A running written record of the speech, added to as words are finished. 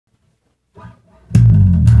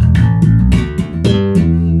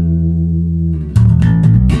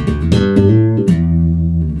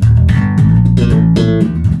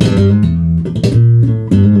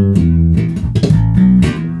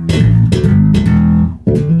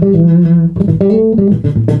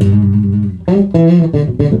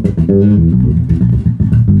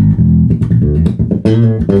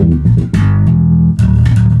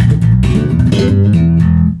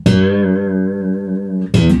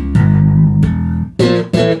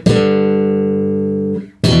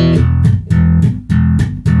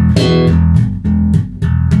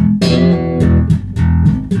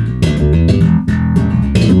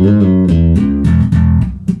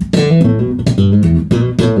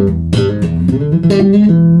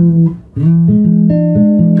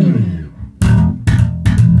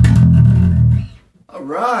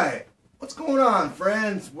Alright, what's going on,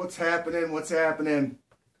 friends? What's happening? What's happening?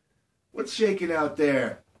 What's shaking out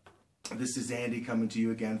there? This is Andy coming to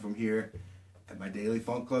you again from here at my Daily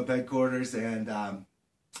Funk Club headquarters, and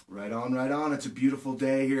right on, right on. It's a beautiful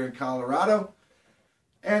day here in Colorado,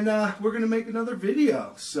 and we're going to make another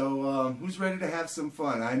video. So who's ready to have some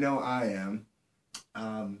fun? I know I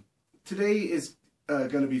am. Today is going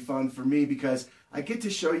to be fun for me because I get to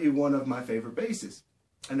show you one of my favorite basses.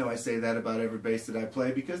 I know I say that about every bass that I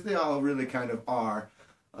play because they all really kind of are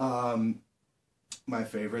my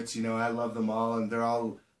favorites. You know, I love them all, and they're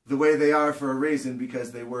all the way they are for a reason,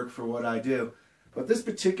 because they work for what I do. But this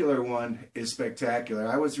particular one is spectacular.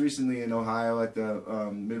 I was recently in Ohio at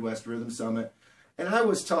the Midwest Rhythm Summit, and I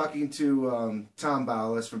was talking to Tom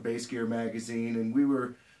Bowles from Bass Gear magazine, and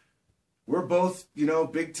we're both, you know,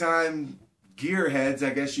 big time gearheads,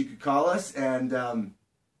 I guess you could call us, and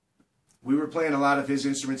we were playing a lot of his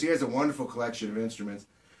instruments. He has a wonderful collection of instruments.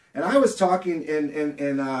 And I was talking,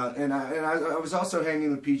 and I was also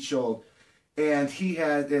hanging with Pete Schold, and he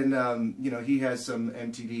had, you know, he has some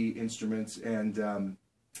MTD instruments, and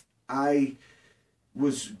I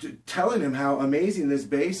was telling him how amazing this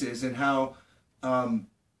bass is, and how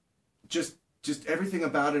just everything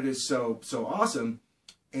about it is so awesome.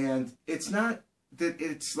 And it's not that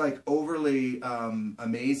it's like overly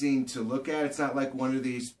amazing to look at. It's not like one of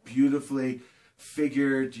these beautifully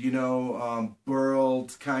figured, you know,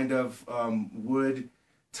 burled kind of wood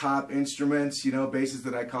top instruments, you know, basses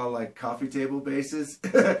that I call like coffee table basses.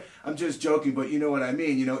 I'm just joking, but you know what I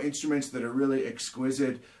mean. You know, instruments that are really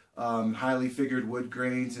exquisite, highly figured wood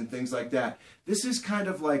grains and things like that. This is kind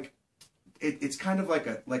of like, it's kind of like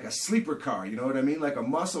a sleeper car, you know what I mean? Like a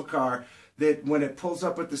muscle car that when it pulls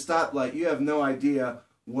up at the stoplight, you have no idea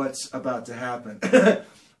what's about to happen.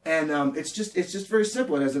 And it's just very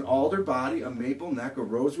simple. It has an alder body, a maple neck, a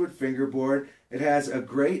rosewood fingerboard. It has a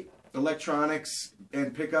great electronics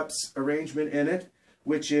and pickups arrangement in it,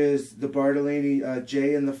 which is the Bartolini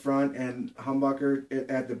J in the front and humbucker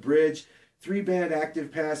at the bridge. 3-band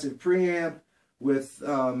active passive preamp with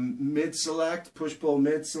mid-select, push-pull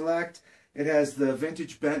mid-select. It has the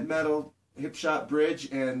vintage bent metal hip shot bridge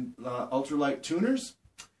and ultralight tuners,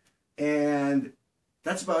 and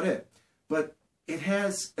that's about it. But it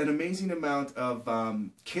has an amazing amount of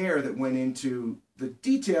care that went into the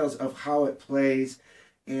details of how it plays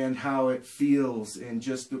and how it feels and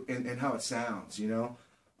just and how it sounds, you know.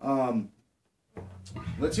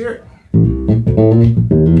 Let's hear it.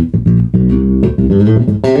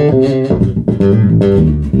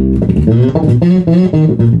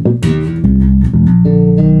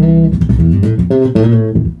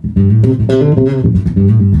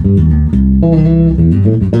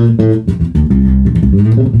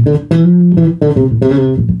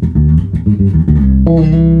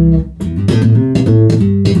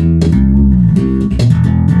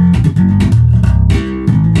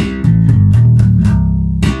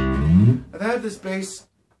 I've had this bass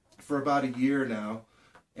for about a year now,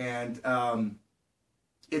 and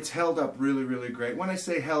it's held up really, really great. When I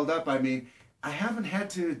say held up, I mean I haven't had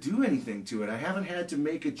to do anything to it. I haven't had to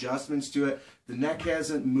make adjustments to it. The neck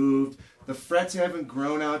hasn't moved. The frets haven't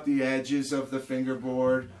grown out the edges of the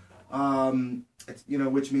fingerboard, you know,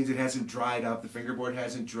 which means it hasn't dried up. The fingerboard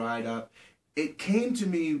hasn't dried up. It came to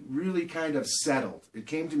me really kind of settled. It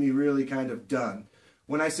came to me really kind of done.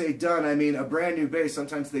 When I say done, I mean a brand new bass,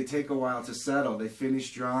 sometimes they take a while to settle. They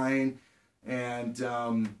finish drying, and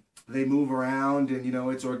they move around, and you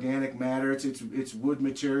know, it's organic matter, it's wood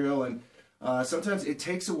material, and sometimes it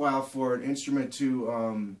takes a while for an instrument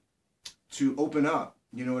to open up.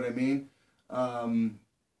 You know what I mean?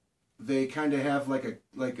 They kind of have like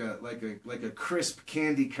a crisp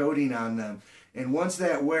candy coating on them, and once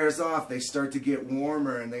that wears off, they start to get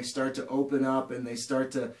warmer, and they start to open up, and they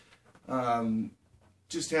start to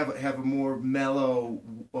just have a more mellow,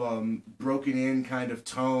 broken in kind of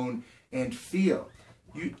tone and feel.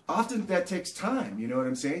 Often that takes time, you know what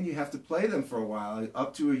I'm saying? You have to play them for a while,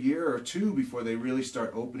 up to a year or two before they really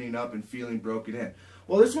start opening up and feeling broken in.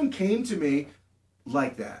 Well, this one came to me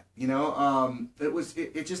like that. You know,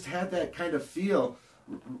 it just had that kind of feel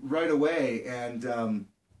right away, and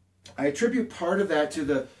I attribute part of that to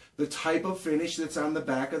the type of finish that's on the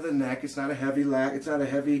back of the neck. It's not a heavy it's not a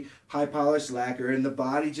heavy high polished lacquer, and the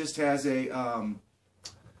body just has like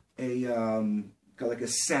a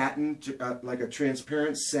satin, like a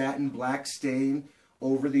transparent satin black stain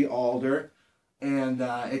over the alder, and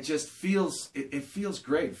it just feels it feels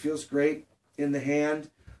great. It feels great in the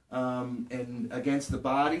hand and against the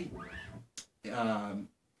body,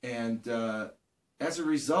 and as a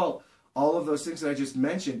result, all of those things that I just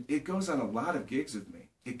mentioned, it goes on a lot of gigs with me.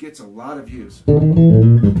 It gets a lot of use. You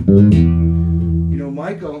know,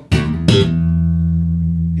 Michael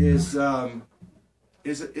is a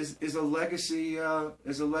legacy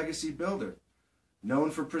builder,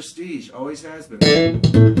 known for prestige, always has been.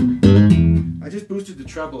 I just boosted the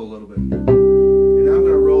treble a little bit, and now I'm going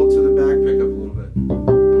to roll to the back pickup a little bit.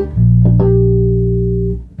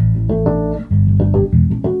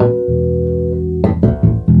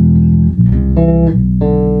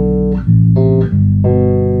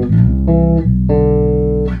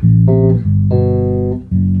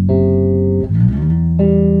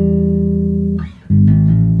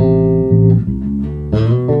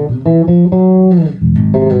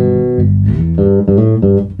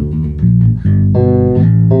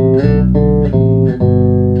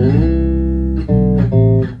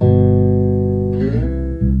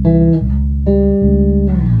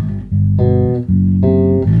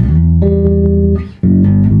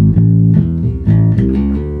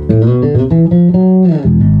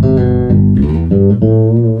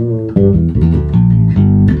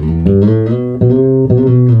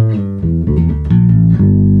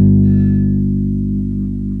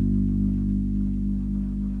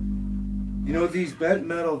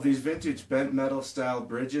 These vintage bent metal style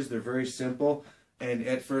bridges, they're very simple, and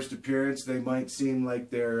at first appearance they might seem like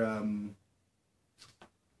they're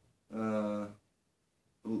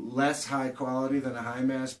less high quality than a high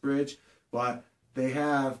mass bridge, but they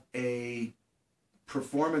have a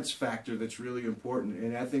performance factor that's really important,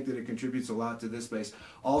 and I think that it contributes a lot to this bass.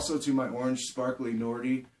 Also to my orange sparkly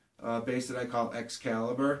Nordy bass that I call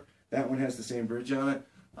Excalibur. That one has the same bridge on it.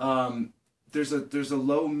 There's a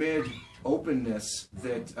low mid openness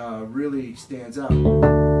that really stands out. So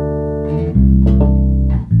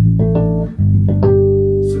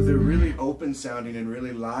they're really open sounding and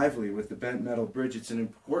really lively with the bent metal bridge. It's an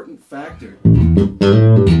important factor.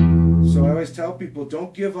 So I always tell people,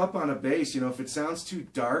 don't give up on a bass. You know, if it sounds too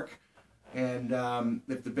dark, and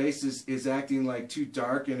if the bass is acting like too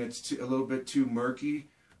dark and it's a little bit too murky,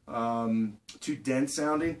 too dense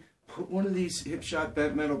sounding, put one of these hip shot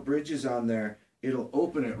bent metal bridges on there. It'll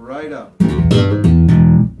open it right up.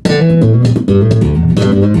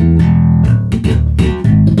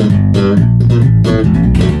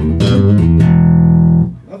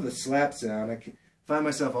 Love the slap sound. I find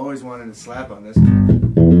myself always wanting to slap on this.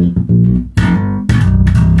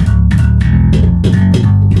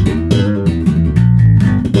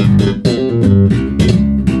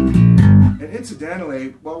 And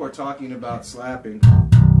incidentally, while we're talking about slapping,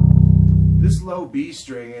 this low B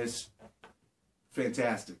string is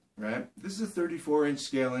fantastic, right? This is a 34-inch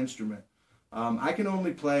scale instrument. I can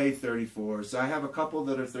only play 34s. I have a couple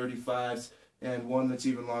that are 35s and one that's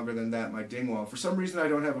even longer than that, my Dingwall. For some reason, I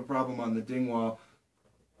don't have a problem on the Dingwall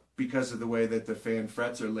because of the way that the fan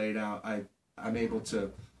frets are laid out. I'm able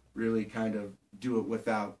to really kind of do it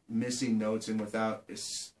without missing notes and without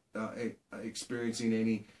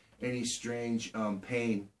experiencing any strange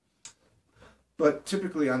pain. But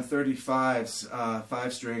typically on 35s,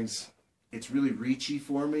 5 strings, it's really reachy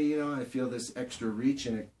for me, you know. I feel this extra reach,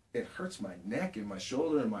 and it hurts my neck and my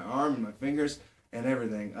shoulder and my arm and my fingers and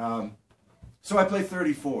everything. So I play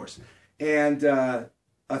 34s. And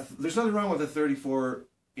there's nothing wrong with a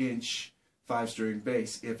 34-inch 5-string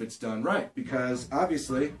bass if it's done right, because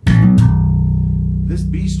obviously this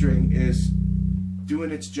B string is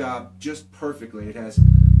doing its job just perfectly. It has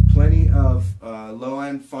plenty of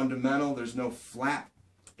low-end fundamental. There's no flap.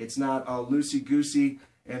 It's not all loosey-goosey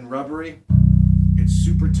and rubbery. It's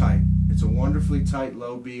super tight. It's a wonderfully tight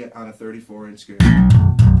low B on a 34-inch scale.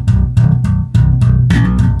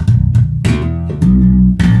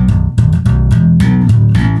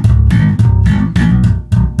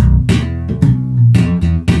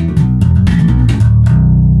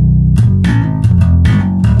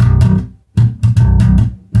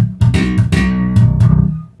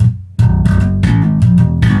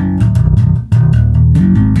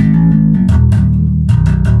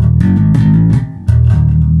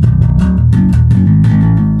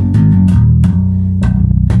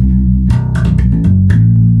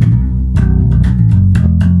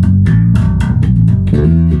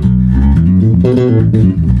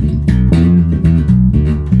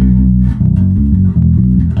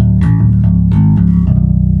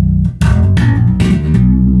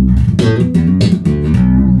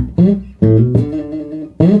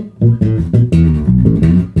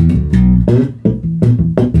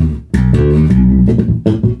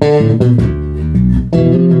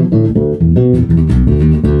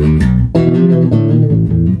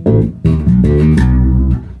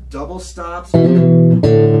 Double stops.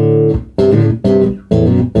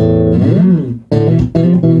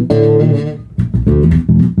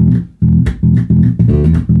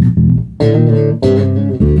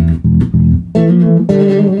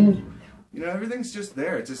 Everything's just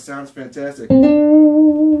there. It just sounds fantastic.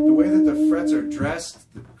 The way that the frets are dressed,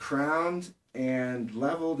 crowned, and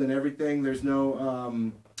leveled and everything, there's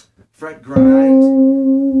no fret grind.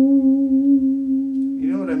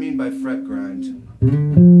 You know what I mean by fret grind.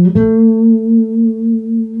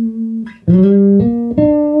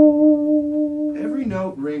 Every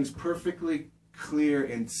note rings perfectly clear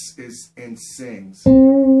and sings.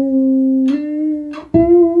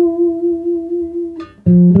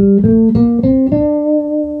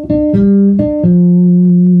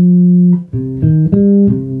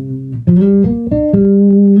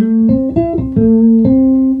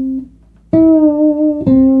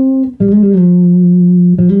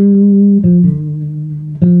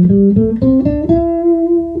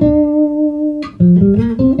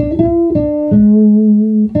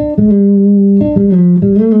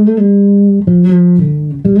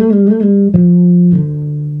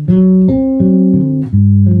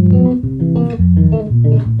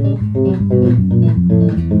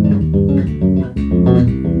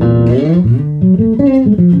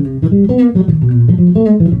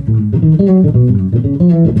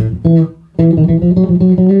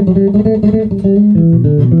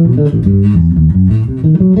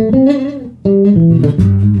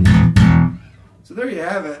 So there you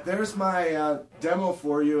have it. There's my demo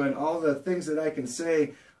for you and all the things that I can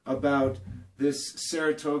say about this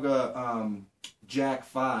Saratoga Jack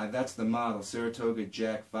 5. That's the model, Saratoga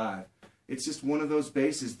Jack 5. It's just one of those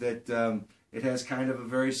basses that it has kind of a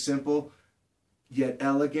very simple yet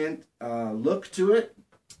elegant look to it,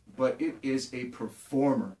 but it is a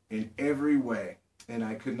performer in every way, and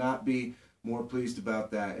I could not be more pleased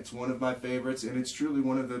about that. It's one of my favorites, and it's truly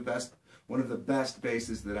one of the best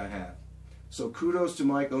basses that I have. So kudos to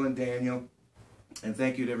Michael and Daniel, and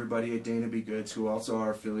thank you to everybody at Dana Be Goods who also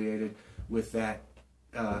are affiliated with that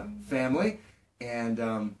family,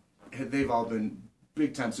 and they've all been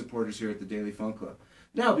big-time supporters here at the Daily Funk Club.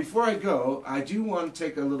 Now, before I go, I do want to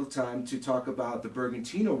take a little time to talk about the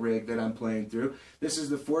Bergantino rig that I'm playing through. This is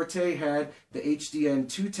the Forte head, the HDN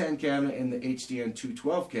 210 cabinet, and the HDN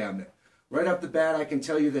 212 cabinet. Right off the bat, I can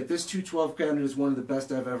tell you that this 212 cabinet is one of the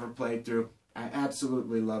best I've ever played through. I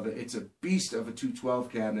absolutely love it. It's a beast of a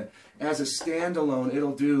 212 cabinet. As a standalone,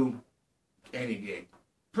 it'll do any gig.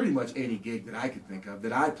 Pretty much any gig that I can think of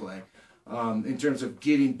that I play, in terms of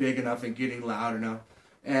getting big enough and getting loud enough.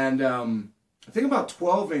 And the thing about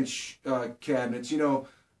 12-inch cabinets, you know,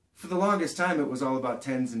 for the longest time it was all about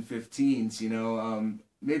 10s and 15s, you know.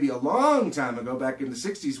 Maybe a long time ago, back in the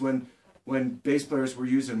 60s, when bass players were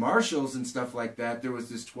using Marshalls and stuff like that, there was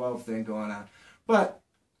this 12 thing going on. But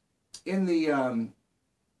in the,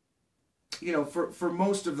 you know, for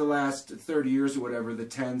most of the last 30 years or whatever, the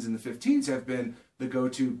 10s and the 15s have been the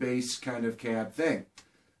go-to bass kind of cab thing.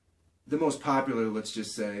 The most popular, let's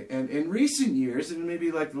just say. And in recent years, and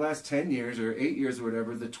maybe like the last 10 years or 8 years or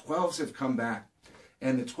whatever, the 12s have come back.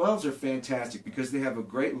 And the 12s are fantastic because they have a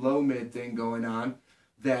great low-mid thing going on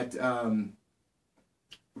that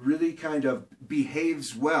really kind of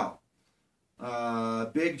behaves well.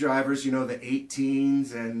 Big drivers, you know, the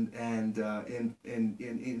 18s and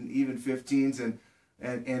even 15s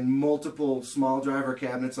and multiple small driver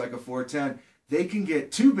cabinets like a 410, they can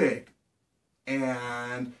get too big.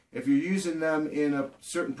 And if you're using them in a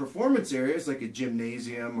certain performance areas like a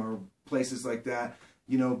gymnasium or places like that,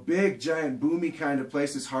 you know, big, giant, boomy kind of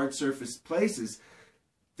places, hard surface places,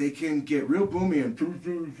 they can get real boomy and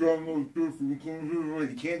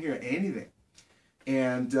you can't hear anything.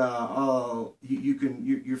 And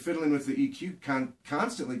you're fiddling with the EQ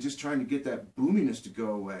constantly, just trying to get that boominess to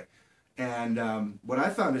go away. And what I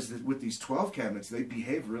found is that with these 12 cabinets, they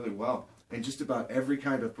behave really well in just about every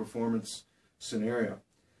kind of performance scenario.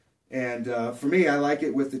 And for me, I like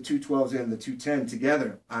it with the 212s and the 210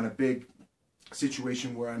 together on a big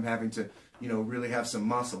situation where I'm having to, you know, really have some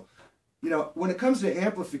muscle. You know, when it comes to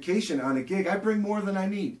amplification on a gig, I bring more than I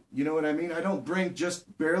need. You know what I mean? I don't bring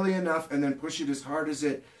just barely enough and then push it as hard as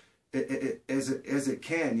it as it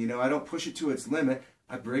can. You know, I don't push it to its limit.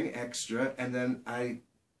 I bring extra, and then I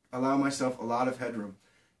allow myself a lot of headroom.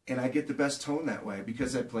 And I get the best tone that way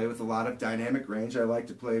because I play with a lot of dynamic range. I like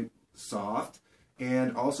to play soft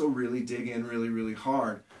and also really dig in really, really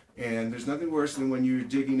hard. And there's nothing worse than when you're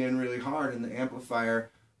digging in really hard and the amplifier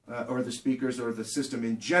or the speakers or the system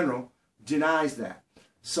in general denies that.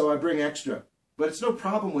 So I bring extra. But it's no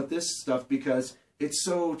problem with this stuff because it's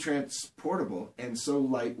so transportable and so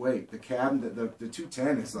lightweight. The cabinet, the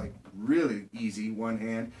 210 is like really easy, one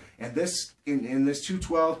hand. And this, in this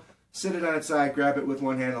 212, sit it on its side, grab it with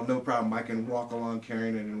one hand, no problem. I can walk along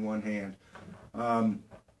carrying it in one hand.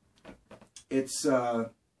 It's,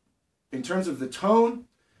 in terms of the tone,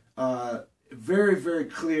 very, very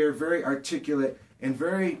clear, very articulate, and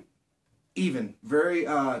very even, very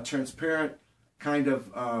transparent, kind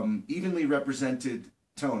of evenly represented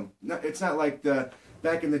tone. It's not like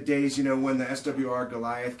back in the days, you know, when the SWR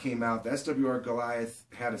Goliath came out. The SWR Goliath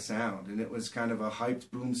had a sound, and it was kind of a hyped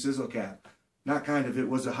boom sizzle cabinet. Not kind of, it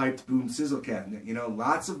was a hyped boom sizzle cabinet. You know,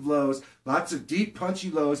 lots of lows, lots of deep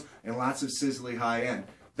punchy lows, and lots of sizzly high end.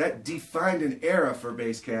 That defined an era for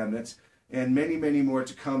bass cabinets, and many, many more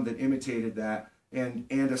to come that imitated that, and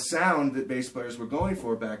a sound that bass players were going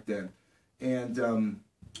for back then. And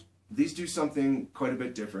these do something quite a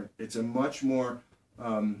bit different. It's a much more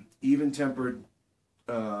even-tempered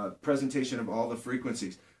presentation of all the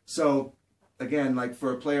frequencies. So, again, like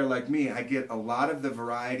for a player like me, I get a lot of the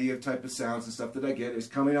variety of type of sounds and stuff that I get is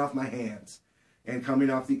coming off my hands and coming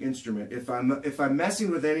off the instrument. If I'm messing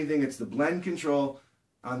with anything, it's the blend control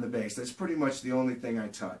on the bass. That's pretty much the only thing I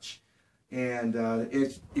touch. And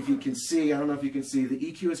if you can see, I don't know if you can see, the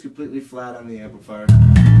EQ is completely flat on the amplifier.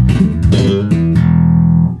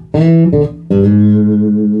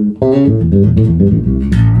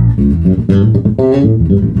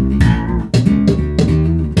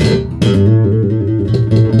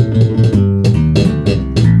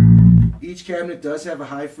 Each cabinet does have a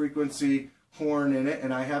high frequency horn in it,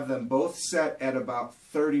 and I have them both set at about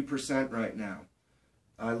 30% right now.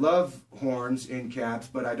 I love horns in cabs,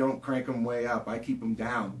 but I don't crank them way up. I keep them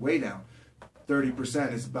down, way down.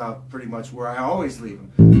 30% is about pretty much where I always leave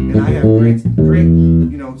them. And I have great,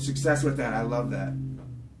 you know, success with that. I love that.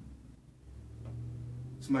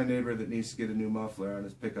 It's my neighbor that needs to get a new muffler on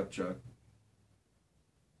his pickup truck.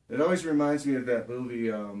 It always reminds me of that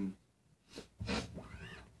movie,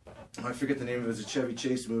 I forget the name of it. It's a Chevy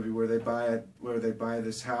Chase movie where they buy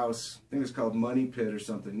this house. I think it's called Money Pit or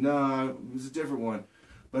something. No, it was a different one.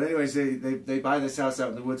 But anyways, they buy this house out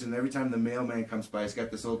in the woods, and every time the mailman comes by, it's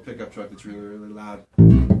got this old pickup truck that's really, really loud.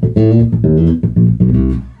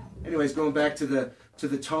 Anyways, going back to the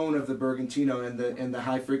tone of the Bergantino and the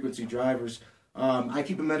high frequency drivers, I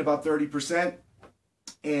keep them at about 30%,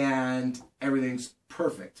 and everything's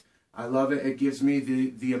perfect. I love it. It gives me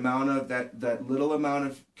the amount of that little amount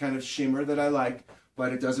of kind of shimmer that I like,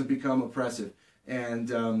 but it doesn't become oppressive,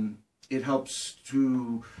 and it helps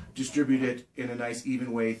to distribute it in a nice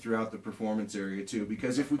even way throughout the performance area too.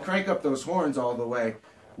 Because if we crank up those horns all the way,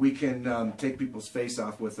 we can take people's face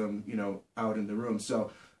off with them, you know, out in the room.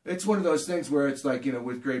 So it's one of those things where it's like, you know,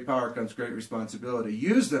 with great power comes great responsibility.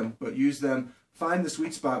 Use them, but use them. Find the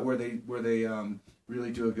sweet spot where they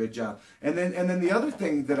really do a good job. And then the other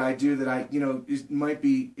thing that I do that might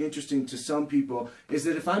be interesting to some people is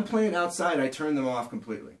that if I'm playing outside, I turn them off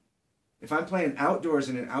completely. If I'm playing outdoors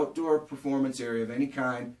in an outdoor performance area of any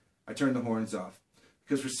kind, I turn the horns off.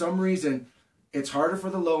 Because for some reason, it's harder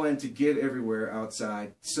for the low end to get everywhere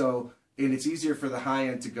outside. So, and it's easier for the high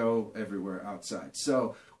end to go everywhere outside.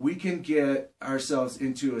 So we can get ourselves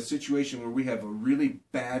into a situation where we have a really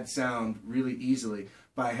bad sound really easily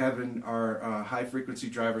by having our high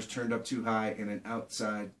frequency drivers turned up too high in an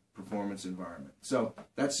outside performance environment. So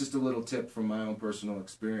that's just a little tip from my own personal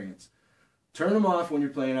experience. Turn them off when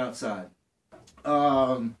you're playing outside.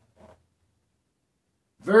 Variable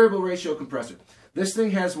ratio compressor. This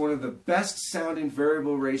thing has one of the best sounding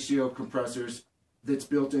variable ratio compressors that's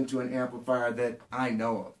built into an amplifier that I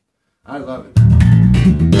know of. I love it.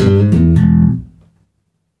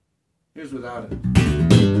 Here's without it.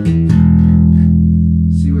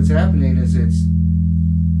 See, what's happening is it's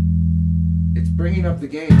bringing up the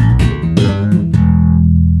gain.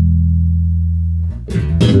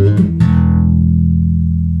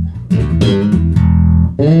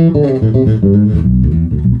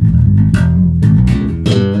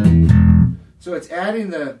 So it's adding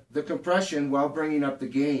the compression while bringing up the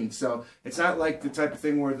gain. So it's not like the type of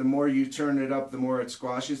thing where the more you turn it up, the more it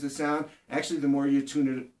squashes the sound. Actually, the more you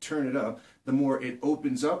turn it up, the more it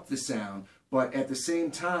opens up the sound. But at the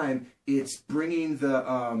same time, it's bringing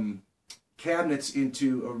the cabinets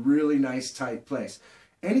into a really nice tight place.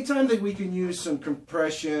 Anytime that we can use some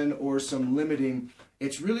compression or some limiting,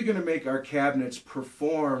 it's really going to make our cabinets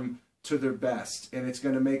perform to their best, and it's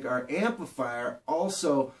going to make our amplifier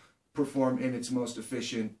also perform in its most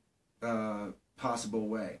efficient possible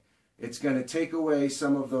way. It's going to take away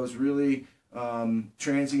some of those really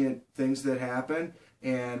transient things that happen,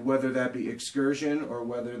 and whether that be excursion or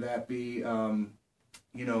whether that be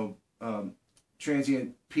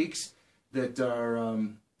transient peaks that are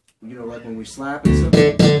like when we slap and stuff,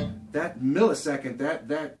 that millisecond,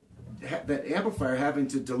 that amplifier having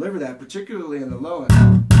to deliver that, particularly in the low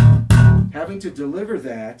end, having to deliver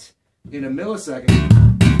that in a millisecond,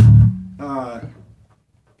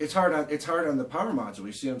 it's hard on the power module.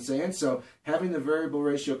 You see what I'm saying? So having the variable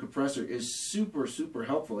ratio compressor is super, super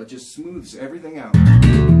helpful. It just smooths everything out.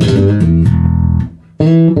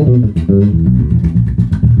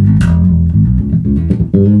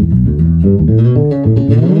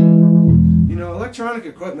 Electronic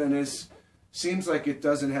equipment seems like it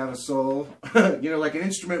doesn't have a soul. Like an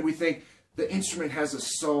instrument, we think the instrument has a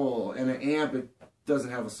soul, and an amp, it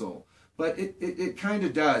doesn't have a soul. But it kind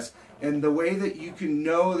of does. And the way that you can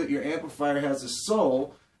know that your amplifier has a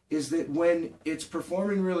soul is that when it's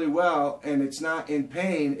performing really well and it's not in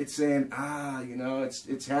pain, it's saying,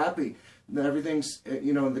 it's happy. Everything's,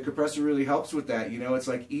 and the compressor really helps with that. It's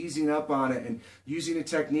like easing up on it and using a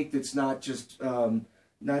technique that's not just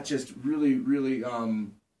really, really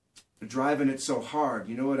driving it so hard.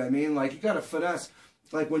 You know what I mean? Like, you got to finesse.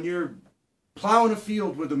 Like when you're plowing a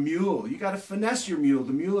field with a mule, you got to finesse your mule.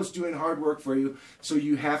 The mule is doing hard work for you, so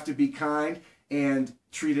you have to be kind and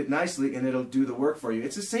treat it nicely, and it'll do the work for you.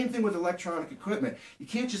 It's the same thing with electronic equipment. You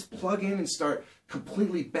can't just plug in and start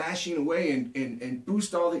completely bashing away and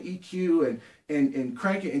boost all the EQ and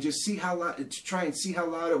crank it and just see how loud, to try and see how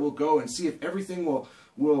loud it will go and see if everything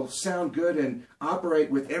will sound good and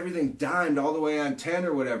operate with everything dimed all the way on 10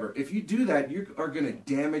 or whatever. If you do that, you are going to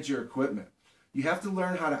damage your equipment. You have to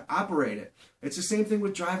learn how to operate it. It's the same thing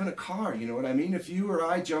with driving a car, you know what I mean? If you or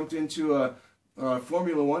I jumped into a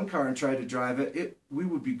Formula One car and tried to drive it, we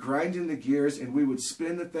would be grinding the gears and we would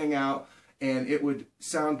spin the thing out, and it would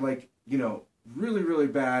sound like, really, really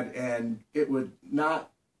bad, and it would not,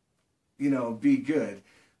 be good.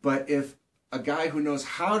 But if a guy who knows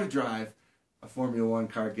how to drive a Formula One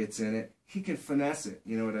car gets in it, he can finesse it,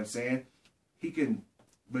 you know what I'm saying? He can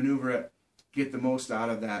maneuver it, get the most out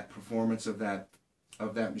of that performance of that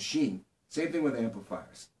machine. Same thing with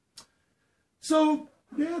amplifiers. So,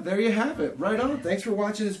 yeah, there you have it. Right on. Thanks for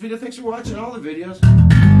watching this video. Thanks for watching all the videos.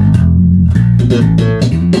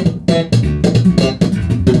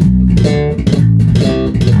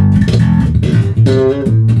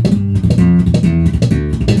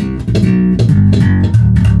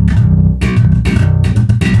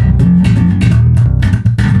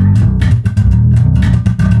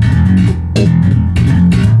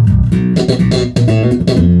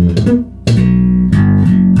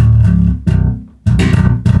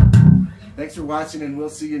 Thanks for watching, and we'll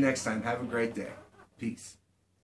see you next time. Have a great day. Peace.